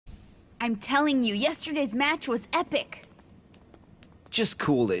I'm telling you, yesterday's match was epic. Just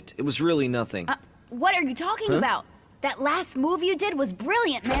cool it. It was really nothing. What are you talking about? That last move you did was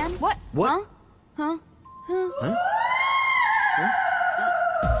brilliant, man. What? What? Huh?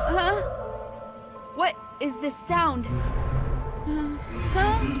 What is this sound?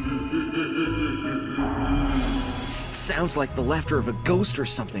 Sounds like the laughter of a ghost or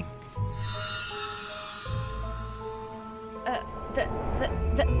something.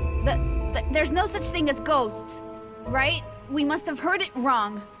 There's no such thing as ghosts, right? We must have heard it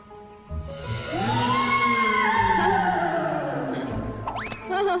wrong.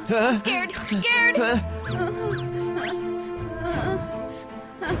 Scared.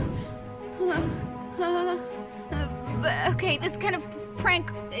 Okay, this kind of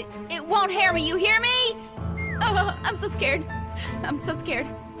prank, it won't harm me, you hear me? Oh, I'm so scared.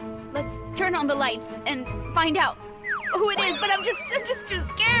 Let's turn on the lights and find out who it is, but I'm just too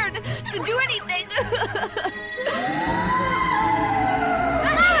scared to do anything.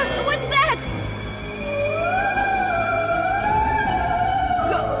 What's that?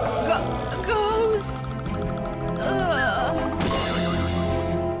 Ghost.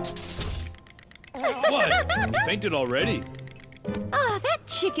 What? You fainted already? Oh, that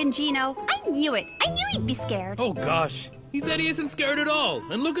chicken, Gino. I knew it. I knew he'd be scared. Oh gosh, he said he isn't scared at all,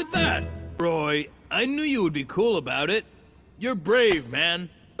 and look at that. Roy, I knew you would be cool about it. You're brave, man.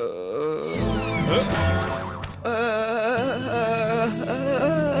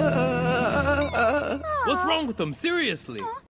 What's wrong with him? Seriously?